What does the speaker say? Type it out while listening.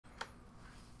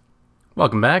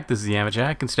Welcome back, this is Yama.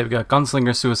 And today we got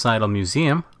Gunslinger Suicidal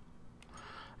Museum.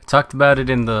 I talked about it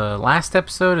in the last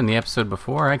episode and the episode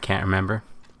before, I can't remember.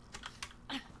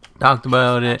 Talked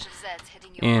about it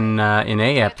in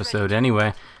a episode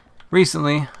anyway,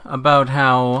 recently, about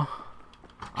how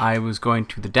I was going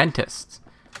to the dentist.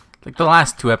 Like the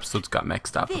last two episodes got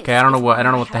mixed up. Okay, I don't know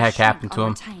what the heck happened to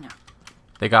them.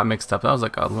 They got mixed up. That was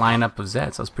like a lineup of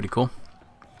Zeds. That was pretty cool.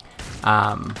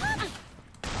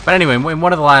 But anyway, in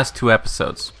one of the last two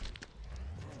episodes,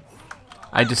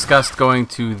 I discussed going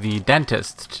to the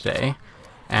dentist today,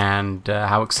 and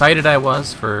how excited I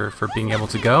was for being able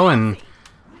to go and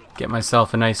get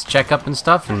myself a nice checkup and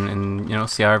stuff, and you know,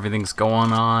 see how everything's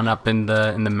going on up in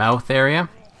the mouth area.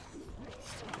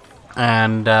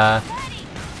 And yeah,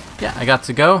 I got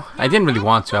to go. I didn't really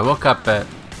want to. I woke up at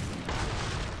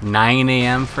 9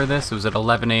 a.m. for this. It was at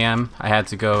 11 a.m. I had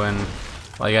to go and,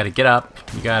 well, you gotta get up.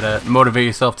 You gotta motivate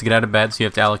yourself to get out of bed, so you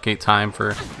have to allocate time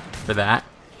for that.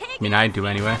 I mean, I do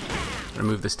anyway. I'm gonna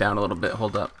move this down a little bit.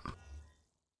 Hold up.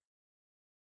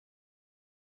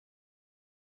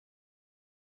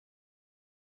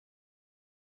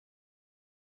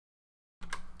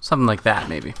 Something like that,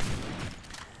 maybe.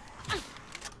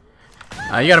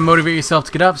 You gotta motivate yourself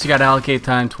to get up, so you gotta allocate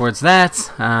time towards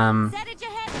that. And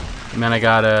then I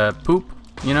gotta poop,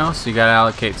 you know, so you gotta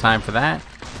allocate time for that.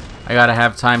 I gotta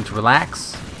have time to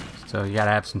relax, so you gotta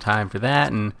have some time for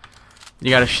that. And you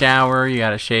gotta shower, you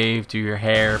gotta shave, do your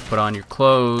hair, put on your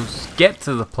clothes, get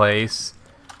to the place.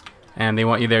 And they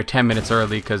want you there 10 minutes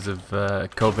early because of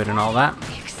COVID and all that.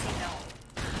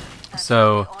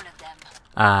 So,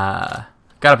 got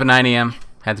up at 9 a.m.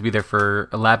 Had to be there for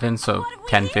 11, so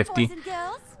 10:50.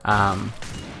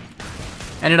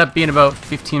 Ended up being about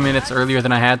 15 minutes earlier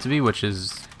than I had to be, which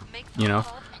is, you know,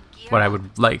 what I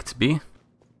would like to be.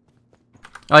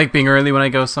 I like being early when I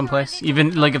go someplace.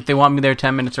 Even like if they want me there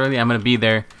 10 minutes early, I'm gonna be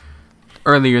there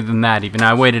earlier than that. Even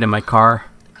I waited in my car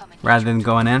rather than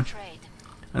going in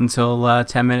until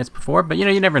 10 minutes before. But you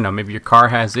know, you never know. Maybe your car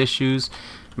has issues.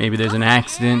 Maybe there's an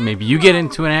accident. Maybe you get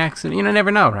into an accident. You know,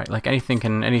 never know, right? Like anything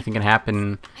can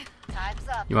happen.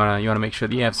 You wanna make sure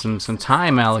that you have some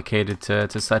time allocated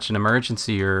to such an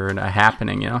emergency or a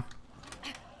happening. You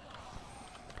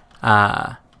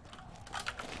know.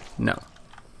 No.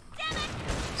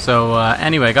 So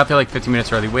anyway, I got there like 15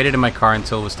 minutes early. Waited in my car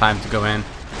until it was time to go in,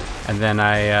 and then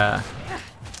I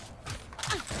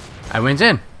went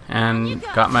in and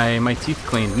got my teeth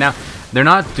cleaned. Now they're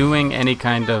not doing any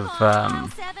kind of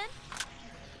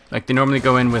like they normally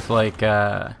go in with like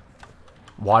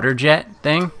water jet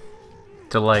thing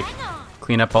to like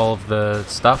clean up all of the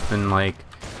stuff and like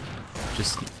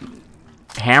just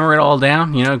hammer it all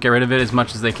down, you know, get rid of it as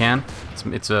much as they can.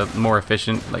 It's a more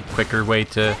efficient, like quicker way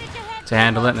to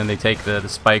handle it, and then they take the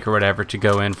spike or whatever to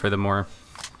go in for the more,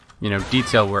 you know,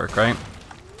 detail work, right?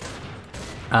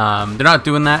 They're not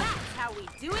doing that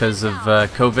because of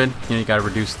COVID. You know, you gotta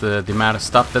reduce the amount of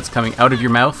stuff that's coming out of your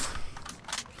mouth.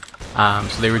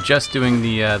 So they were just doing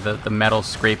the metal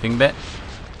scraping bit.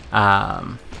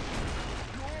 And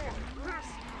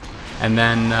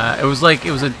then it was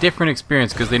a different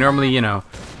experience because they normally, you know,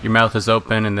 your mouth is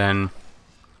open and then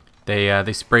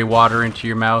they spray water into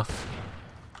your mouth,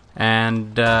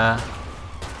 and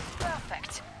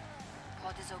perfect.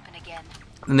 Pod is open again.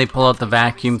 Then they pull out the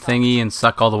vacuum thingy and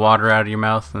suck all the water out of your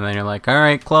mouth, and then you're like, all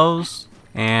right, close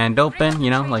and open, you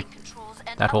know, like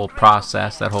that whole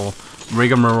process, that whole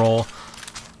rigmarole.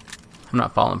 I'm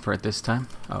not falling for it this time.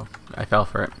 Oh, I fell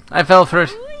for it. I fell for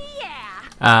it.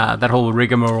 That whole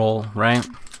rigmarole, right?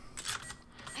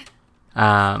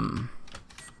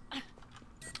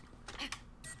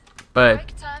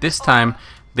 But this time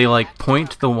they like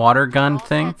point the water gun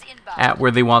thing at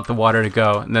where they want the water to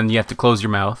go, and then you have to close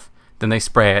your mouth. Then they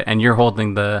spray it, and you're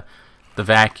holding the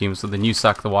vacuum, so then you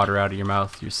suck the water out of your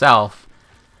mouth yourself.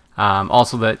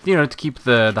 Also, that, you know, to keep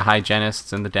the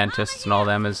hygienists and the dentists and all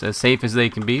them as safe as they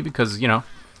can be, because, you know,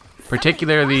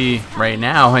 particularly right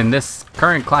now in this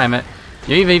current climate,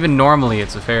 you know, even normally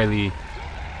it's a fairly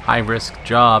high-risk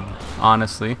job,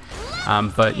 honestly.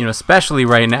 But, you know, especially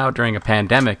right now during a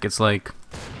pandemic, it's like,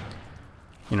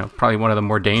 you know, probably one of the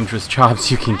more dangerous jobs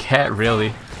you can get,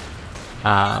 really.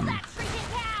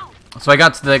 So I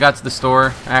got to the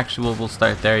store. Actually, we'll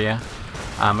start there, yeah.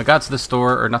 I got to the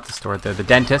store, or not the store, the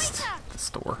dentist. The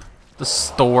store.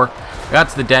 I got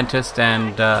to the dentist,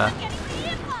 and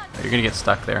you're gonna get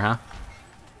stuck there, huh?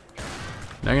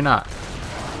 No, you're not.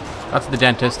 Got to the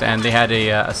dentist, and they had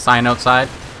a sign outside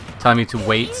telling me to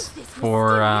wait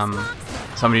for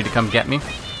somebody to come get me.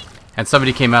 And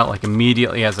somebody came out like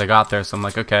immediately as I got there, so I'm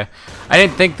like, okay. I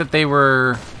didn't think that they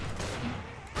were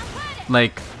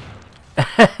like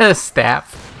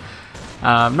staff.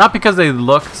 Not because they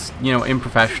looked, you know,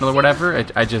 unprofessional or whatever.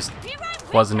 I just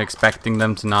wasn't expecting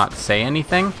them to not say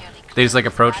anything. They just like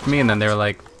approached me and then they were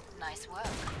like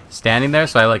standing there,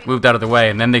 so I like moved out of the way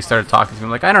and then they started talking to me.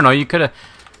 I'm like, I don't know, you could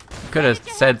have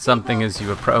said something as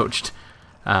you approached.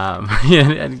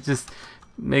 Yeah, and just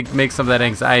make some of that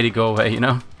anxiety go away, you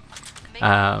know.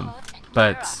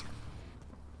 But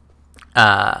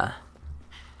yeah,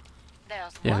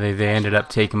 they ended up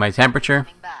taking my temperature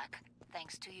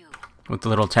with the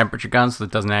little temperature gun, so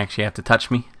it doesn't actually have to touch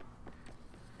me.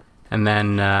 And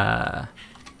then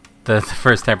the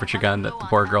first temperature gun that the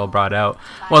poor girl brought out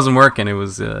wasn't working. It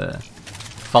was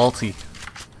faulty.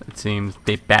 It seems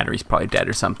the battery's probably dead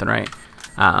or something, right?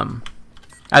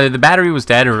 Either the battery was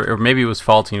dead or maybe it was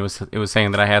faulty. It was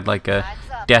saying that I had like a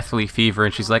deathly fever,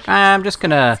 and she's like, I'm just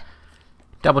gonna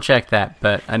double check that,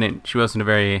 but I didn't. She wasn't a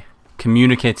very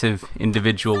communicative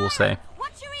individual, we'll say.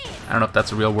 I don't know if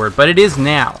that's a real word, but it is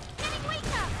now.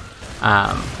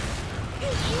 I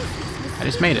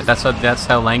just made it. That's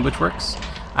how language works.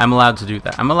 I'm allowed to do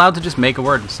that. I'm allowed to just make a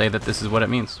word and say that this is what it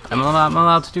means. I'm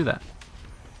allowed to do that.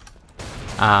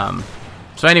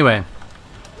 So anyway,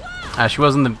 she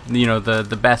wasn't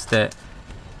the best at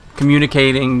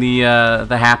communicating the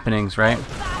happenings, right?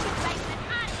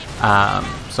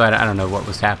 So I don't know what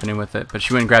was happening with it, but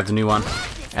she went and grabbed a new one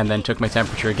and then took my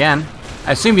temperature again.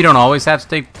 I assume you don't always have to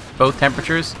take both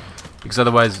temperatures, because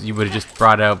otherwise you would have just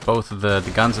brought out both of the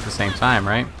guns at the same time,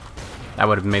 right? That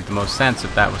would have made the most sense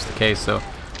if that was the case. So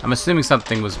I'm assuming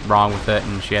something was wrong with it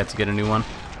and she had to get a new one,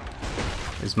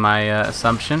 is my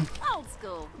assumption.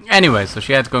 Anyway, so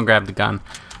she had to go and grab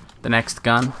the next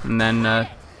gun, and then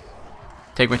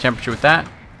take my temperature with that.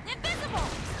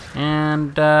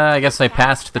 And I guess I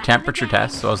passed the temperature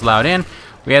test, so I was allowed in.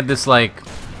 We had this like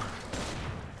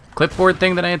clipboard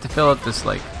thing that I had to fill out, this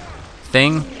like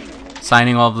thing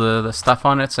signing all the stuff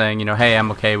on it, saying, you know, hey,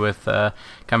 I'm okay with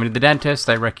coming to the dentist.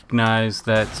 I recognize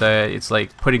that it's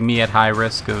like putting me at high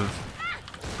risk of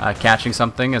catching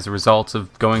something as a result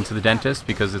of going to the dentist,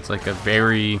 because it's like a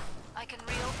very,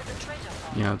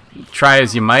 you know, try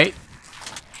as you might,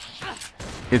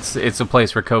 it's a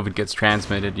place where COVID gets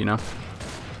transmitted, you know.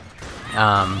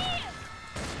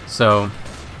 So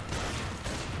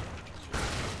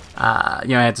you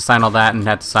know, I had to sign all that and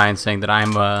had to sign saying that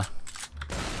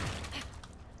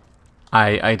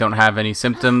I don't have any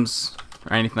symptoms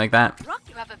or anything like that.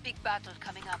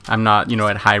 I'm not, you know,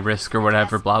 at high risk or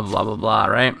whatever, blah blah blah blah,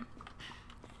 right?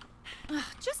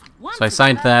 So I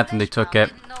signed that and they took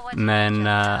it, and then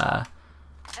the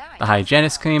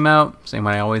hygienist came out, same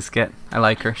one I always get. I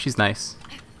like her, she's nice.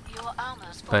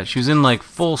 But she was in like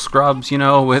full scrubs, you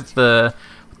know, with the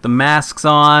masks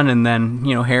on, and then,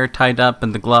 you know, hair tied up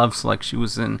and the gloves, like she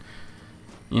was in,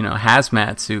 you know,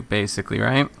 hazmat suit basically,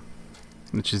 right?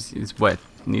 Which is what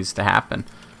needs to happen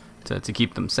to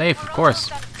keep them safe, of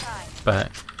course.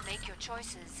 But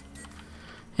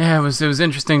yeah, it was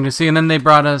interesting to see. And then they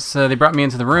brought me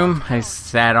into the room. I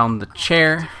sat on the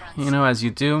chair, you know, as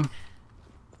you do.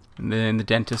 In the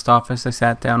dentist office, I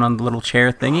sat down on the little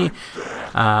chair thingy.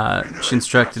 She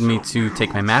instructed me to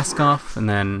take my mask off, and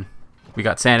then we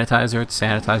got sanitizer to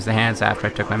sanitize the hands after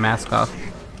I took my mask off.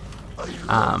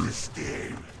 I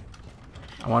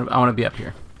want to be up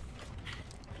here.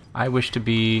 I wish to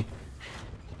be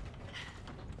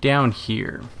down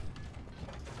here.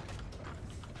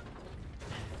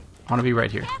 I want to be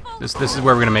right here. This is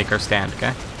where we're gonna make our stand,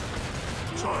 okay?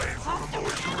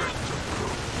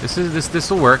 This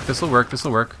will work. This will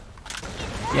work.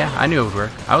 Yeah, I knew it would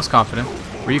work. I was confident.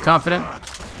 Were you confident?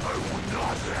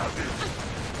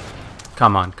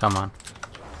 Come on.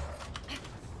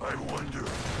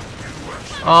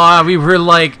 Oh, we were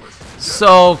like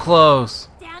so close.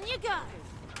 Down you go.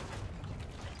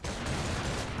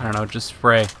 I don't know, just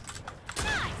spray.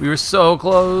 We were so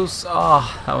close.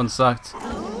 Oh, that one sucked.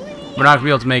 We're not gonna be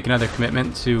able to make another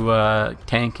commitment to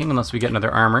tanking unless we get another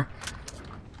armor.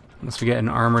 Unless we get an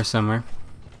armor somewhere.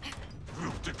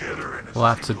 We'll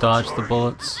have to dodge the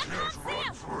bullets.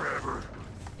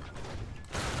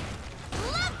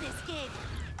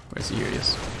 Where's he? Here he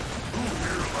is.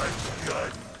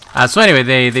 So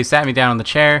anyway, they sat me down on the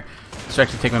chair,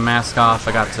 instructed to take my mask off.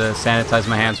 I got to sanitize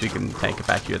my hands. We can tank it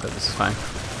back here though, this is fine.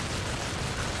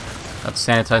 Got to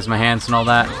sanitize my hands and all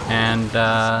that, and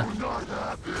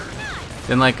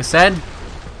then, like I said,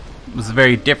 it was a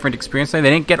very different experience. They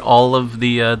didn't get all of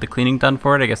the cleaning done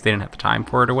for it. I guess they didn't have the time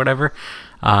for it or whatever.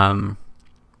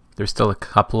 There's still a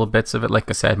couple of bits of it. Like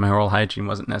I said, my oral hygiene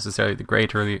wasn't necessarily the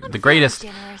greatest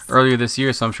earlier this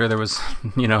year, so I'm sure there was,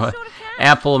 you know,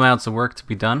 ample amounts of work to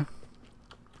be done.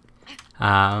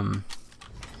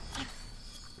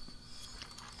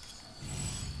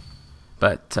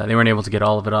 but they weren't able to get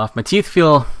all of it off. My teeth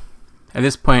feel, at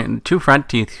this point, 2 front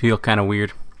teeth feel kind of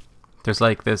weird. There's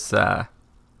like this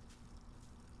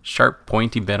sharp,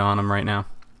 pointy bit on them right now,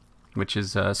 which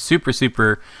is super,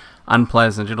 super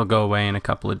unpleasant. It'll go away in a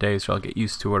couple of days, so I'll get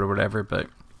used to it or whatever. But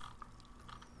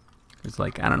there's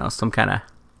like, I don't know, some kind of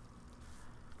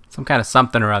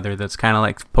something or other that's kind of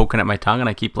like poking at my tongue, and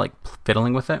I keep like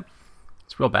fiddling with it.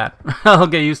 It's real bad. I'll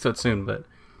get used to it soon, but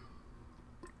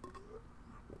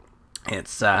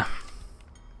it's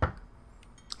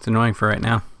annoying for right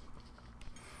now.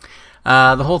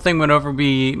 The whole thing went over.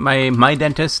 My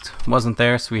dentist wasn't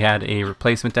there, so we had a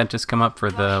replacement dentist come up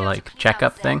for the like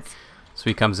checkup thing. So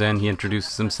he comes in, he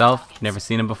introduces himself. Never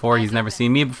seen him before. He's never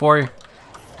seen me before.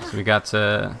 So we got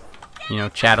to, you know,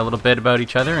 chat a little bit about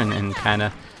each other and kind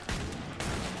of,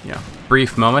 you know,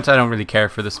 brief moment. I don't really care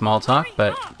for the small talk,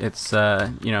 but it's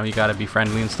you know, you got to be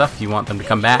friendly and stuff if you want them to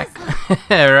come back,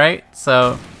 right?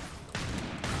 So,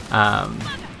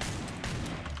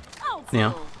 you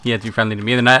know, he had to be friendly to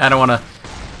me, and I don't want to,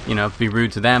 you know, be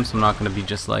rude to them, so I'm not going to be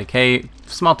just like, hey,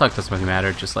 small talk doesn't really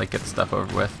matter, just like get the stuff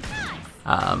over with.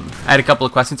 I had a couple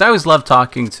of questions. I always love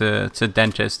talking to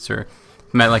dentists, or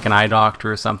met like an eye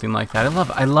doctor or something like that.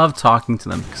 I love talking to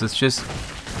them because it's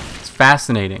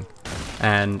fascinating.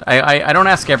 And I don't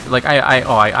ask every, like I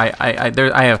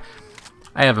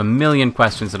have a million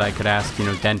questions that I could ask, you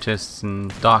know, dentists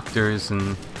and doctors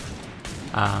and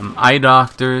eye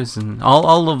doctors and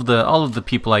all of the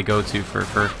people I go to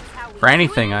for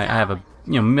anything. I have a,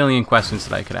 you know, million questions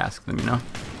that I could ask them, you know.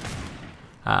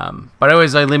 But I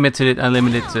limited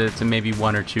it to maybe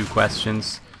 1 or 2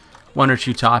 questions, 1 or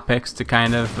 2 topics to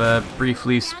kind of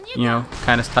briefly, you know,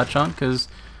 kind of touch on, because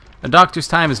a doctor's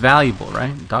time is valuable,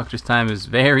 right? A doctor's time is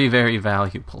very, very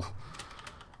valuable.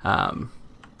 Them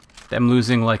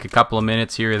losing like a couple of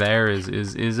minutes here or there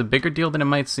is a bigger deal than it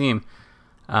might seem.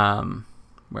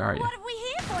 Where are you?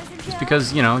 Just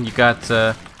because, you know, you got,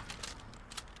 you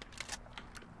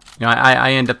know,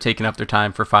 I end up taking up their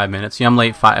time for 5 minutes. You know, I'm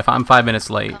late. If I'm 5 minutes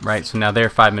late, right? So now they're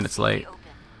 5 minutes late,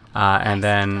 and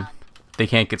then they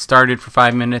can't get started for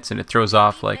 5 minutes, and it throws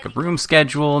off like a room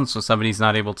schedule, and so somebody's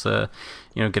not able to,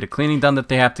 you know, get a cleaning done that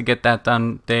they have to get that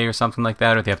done day or something like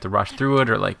that, or they have to rush through it,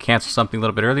 or like cancel something a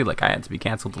little bit early. Like I had to be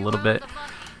canceled a little bit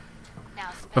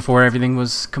before everything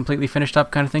was completely finished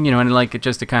up, kind of thing, you know. And like it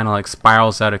kind of like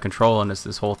spirals out of control, and it's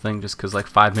this whole thing just because like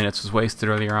 5 minutes was wasted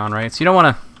earlier on, right? So you don't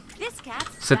want to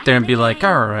sit there and be like,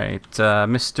 all right,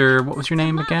 Mr. What was your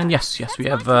name again? Yes, we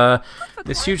have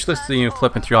this huge list of you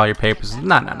flipping through all your papers.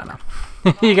 No.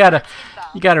 you gotta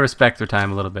respect their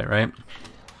time a little bit, right?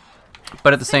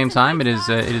 But at the same time, it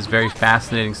is very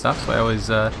fascinating stuff. So I always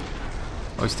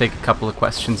take a couple of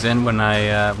questions in when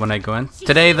I go in.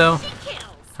 Today though,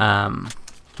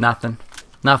 nothing,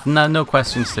 no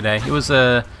questions today. It was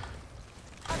a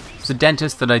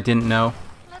dentist that I didn't know,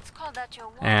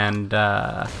 and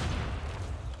yeah,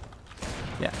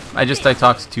 I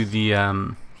talked to the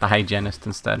hygienist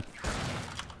instead,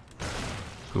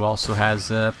 who also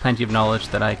has plenty of knowledge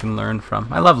that I can learn from.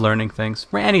 I love learning things,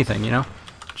 for anything, you know,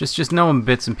 just knowing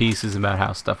bits and pieces about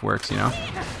how stuff works, you know.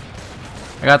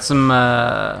 I got some,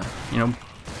 you know,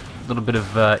 a little bit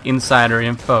of insider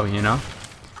info, you know,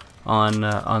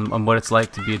 on what it's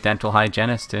like to be a dental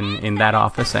hygienist in that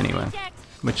office anyway,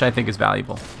 which I think is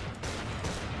valuable.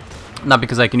 Not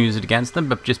because I can use it against them,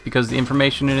 but just because the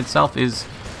information in itself is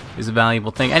a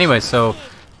valuable thing. Anyway, so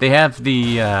they have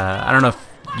the I don't know if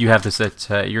you have this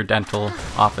at your dental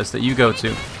office that you go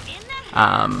to,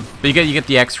 but you get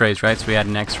the X-rays, right? So we had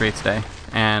an X-ray today,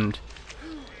 and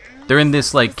they're in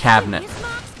this like cabinet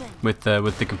with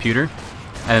the computer,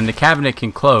 and the cabinet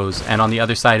can close, and on the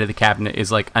other side of the cabinet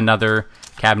is like another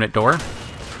cabinet door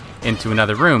into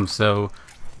another room. So,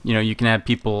 you know, you can have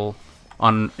people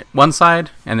on one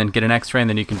side and then get an X-ray, and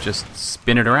then you can just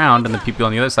spin it around, and the people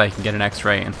on the other side can get an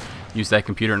X-ray and use that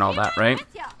computer and all that, right?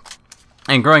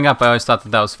 And growing up, I always thought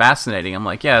that was fascinating. I'm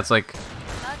like, yeah, it's like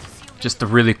just a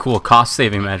really cool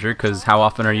cost-saving measure, because how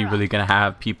often are you really going to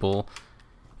have people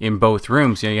in both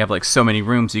rooms? You know, you have like so many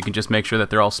rooms, you can just make sure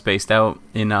that they're all spaced out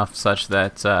enough such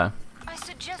that I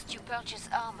suggest you purchase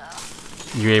armor.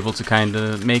 You're able to kind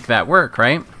of make that work,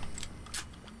 right?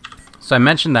 So I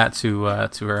mentioned that to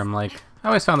her. I'm like, I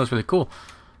always found this really cool,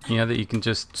 you know, that you can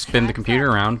just spin the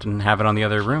computer around and have it on the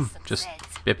other room, just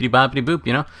bippity boppity boop,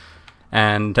 you know.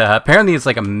 And apparently it's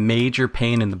like a major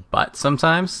pain in the butt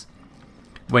sometimes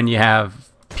when you have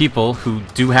people who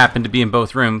do happen to be in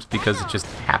both rooms, because it just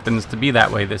happens to be that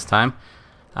way this time.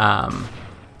 And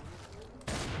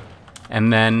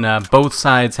then both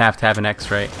sides have to have an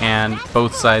X-ray, and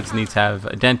both sides need to have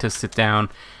a dentist sit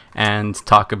down and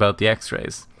talk about the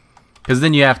X-rays. Because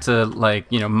then you have to, like,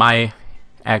 you know, my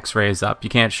X-rays up. You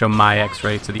can't show my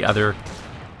X-ray to the other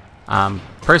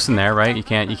person there, right? You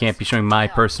can't be showing my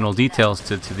personal details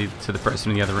to the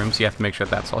person in the other room. So you have to make sure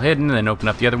that that's all hidden, and then open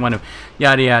up the other one, and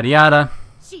yada yada yada.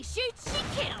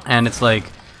 And it's like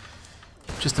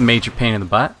just a major pain in the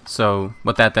butt. So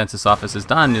what that dentist's office has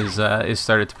done is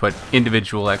started to put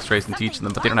individual X-rays into each of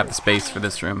them, but they don't have the space for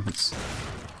this room. It's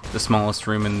the smallest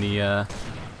room in the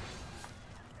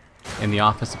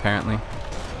office apparently.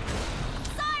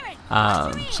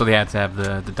 So they had to have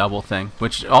the double thing,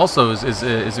 which also is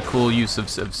a cool use of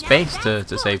space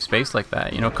to save space like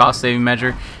that. You know, cost saving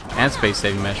measure and space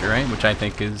saving measure, right? Which I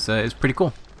think is pretty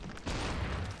cool.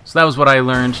 So that was what I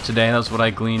learned today. That was what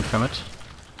I gleaned from it.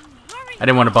 I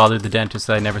didn't want to bother the dentist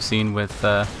that I'd never seen with,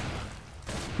 you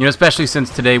know, especially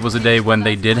since today was a day when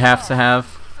they did have to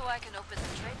have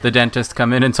the dentist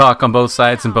come in and talk on both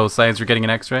sides, and both sides were getting an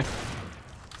X-ray.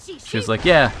 She was like,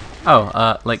 yeah,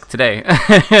 oh, like today.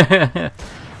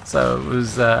 So it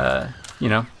was, you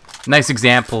know, nice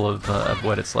example of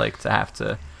what it's like to have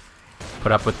to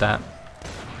put up with that.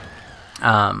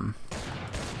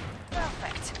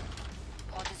 Perfect.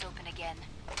 Port is open again.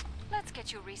 Let's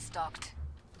get you restocked.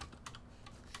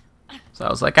 So I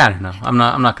was like, I don't know, I'm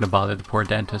not gonna bother the poor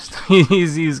dentist.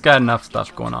 he's got enough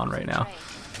stuff going on right now.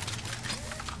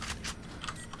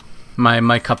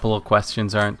 My couple of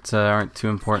questions aren't too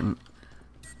important.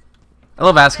 I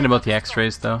love asking about the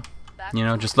X-rays though. You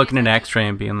know, just looking at an X-ray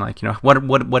and being like, you know,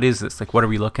 what is this? Like, what are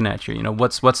we looking at here? You know,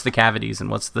 what's the cavities, and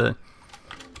what's the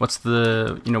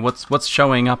you know, what's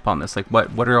showing up on this? Like,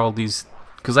 what are all these?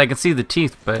 Because I can see the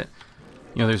teeth, but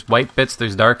you know, there's white bits,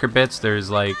 there's darker bits, there's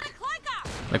like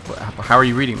how are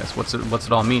you reading this? What's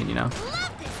it all mean? You know.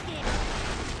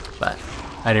 But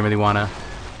I didn't really want to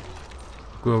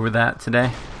go over that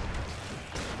today.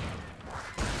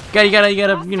 You gotta,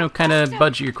 you know, kind of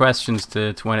budget your questions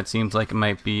to when it seems like it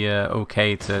might be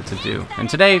okay to do. And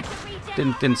today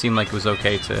didn't seem like it was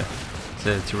okay to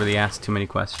really ask too many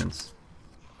questions.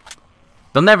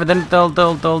 They'll you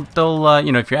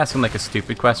know, if you're asking like a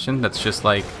stupid question that's just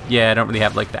like, yeah, I don't really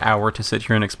have like the hour to sit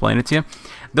here and explain it to you.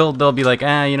 They'll be like,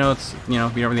 you know, it's, you know,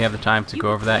 we don't really have the time to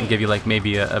go over that, and give you like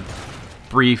maybe a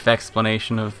brief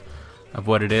explanation of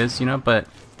what it is, you know, but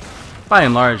by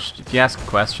and large, if you ask a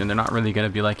question, they're not really going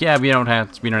to be like, yeah, we don't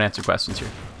answer questions here,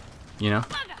 you know.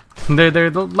 They're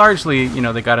largely, you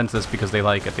know, they got into this because they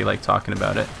like it. They like talking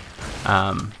about it.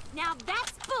 Now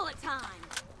that's bullet time.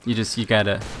 You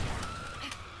gotta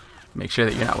make sure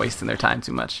that you're not wasting their time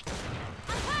too much.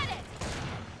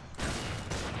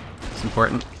 It's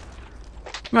important.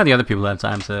 You know, the other people have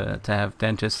time to have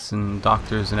dentists and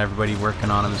doctors and everybody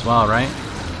working on them as well, right?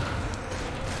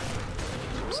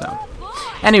 So,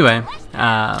 anyway.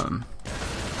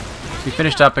 We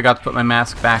finished up. I got to put my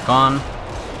mask back on,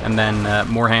 and then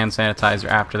more hand sanitizer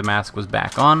after the mask was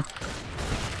back on.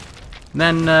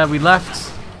 Then we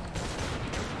left.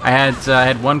 I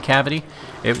had one cavity.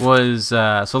 It was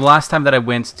so the last time that I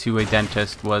went to a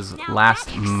dentist was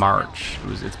last March.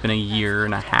 It's been a year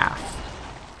and a half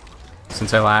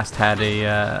since I last had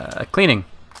a cleaning.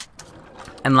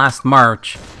 And last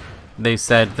March, they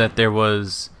said that there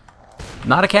was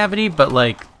not a cavity, but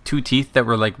like two teeth that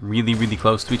were like really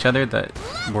close to each other that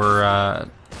were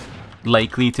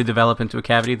likely to develop into a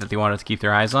cavity that they wanted to keep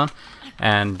their eyes on.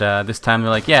 And this time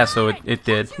they're like, yeah, so it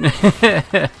did.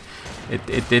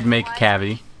 it did make a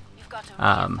cavity.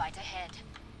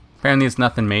 Apparently it's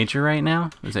nothing major right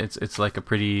now. It's like a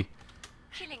pretty,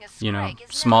 you know,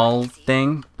 small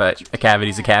thing, but a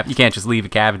cavity's a cavity. You can't just leave a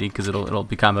cavity because it'll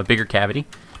become a bigger cavity.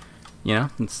 You know,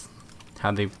 it's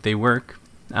how they work.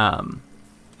 So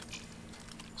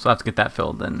I'll have to get that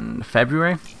filled in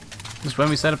February. Is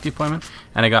when we set up the appointment.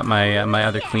 And I got my my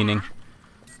other cleaning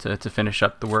to finish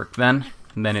up the work then.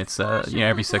 And then it's you know,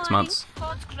 every 6 months.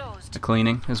 The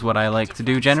cleaning is what I like to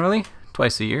do generally,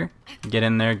 twice a year. Get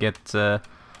in there, get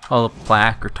all the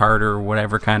plaque or tartar or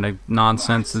whatever kind of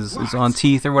nonsense is on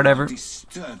teeth or whatever.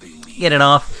 Get it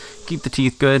off. Keep the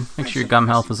teeth good. Make sure your gum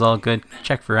health is all good.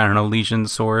 Check for, I don't know,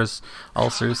 lesions, sores,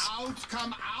 ulcers.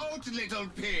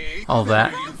 All of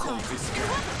that.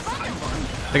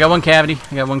 I got one cavity.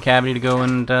 I got one cavity to go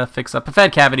and fix up. I've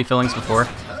had cavity fillings before.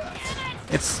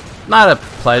 It's not a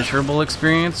pleasurable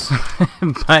experience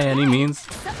by any means,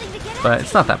 but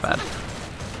it's not that bad.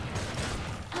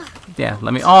 Yeah,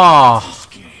 let me. Oh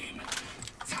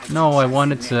no! I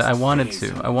wanted to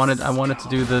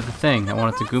do the thing. I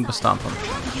wanted to Goomba stomp him.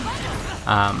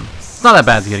 It's not that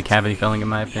bad to get a cavity filling, in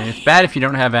my opinion. It's bad if you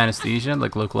don't have anesthesia,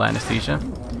 like local anesthesia.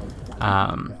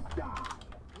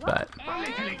 But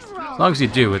as long as you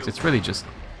do, it's really just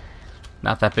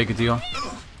not that big a deal.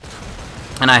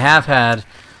 And I have had,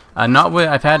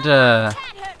 I've had a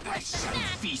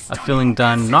filling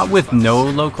done, not with no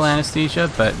local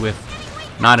anesthesia, but with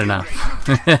not enough.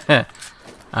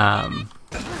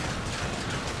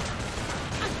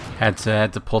 Had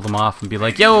to pull them off and be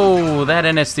like, yo, that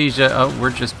anesthesia, oh,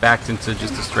 we're just backed into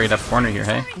just a straight up corner here,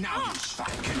 hey?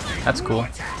 That's cool.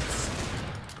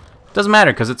 Doesn't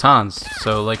matter, because it's Hans,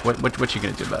 so, like, what you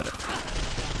gonna do about it?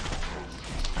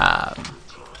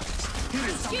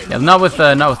 Yeah, not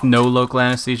with no local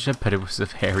anesthesia, but it was a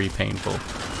very painful,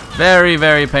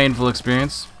 very painful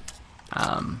experience.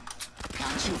 But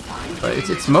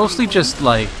it's mostly just,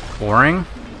 like, boring.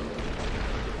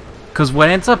 Because what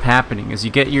ends up happening is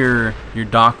you get your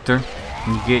doctor,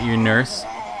 and you get your nurse,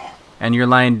 and you're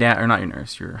lying down, or not your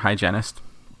nurse, your hygienist,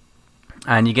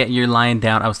 and you're lying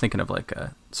down. I was thinking of like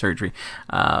a surgery.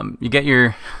 You get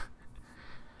you're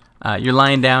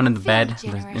lying down in the bed,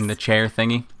 in the chair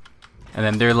thingy, and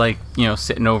then they're like, you know,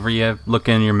 sitting over you,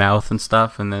 looking in your mouth and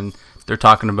stuff, and then they're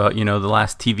talking about, you know, the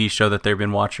last TV show that they've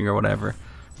been watching or whatever.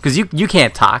 Because you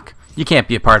can't talk, you can't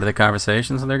be a part of the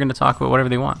conversation, so they're going to talk about whatever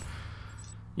they want.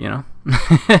 You know?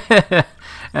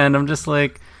 And I'm just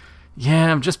like, yeah,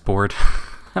 I'm just bored.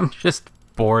 I'm just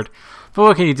bored. But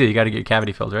what can you do? You gotta get your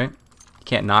cavity filled, right? You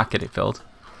can't not get it filled.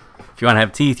 If you want to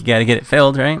have teeth, you gotta get it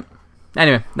filled, right?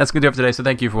 Anyway, that's gonna do it for today, so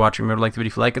thank you for watching. Remember to like the video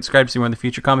if you like it, subscribe to see more in the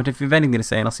future, comment if you have anything to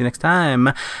say, and I'll see you next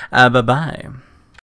time. Bye-bye.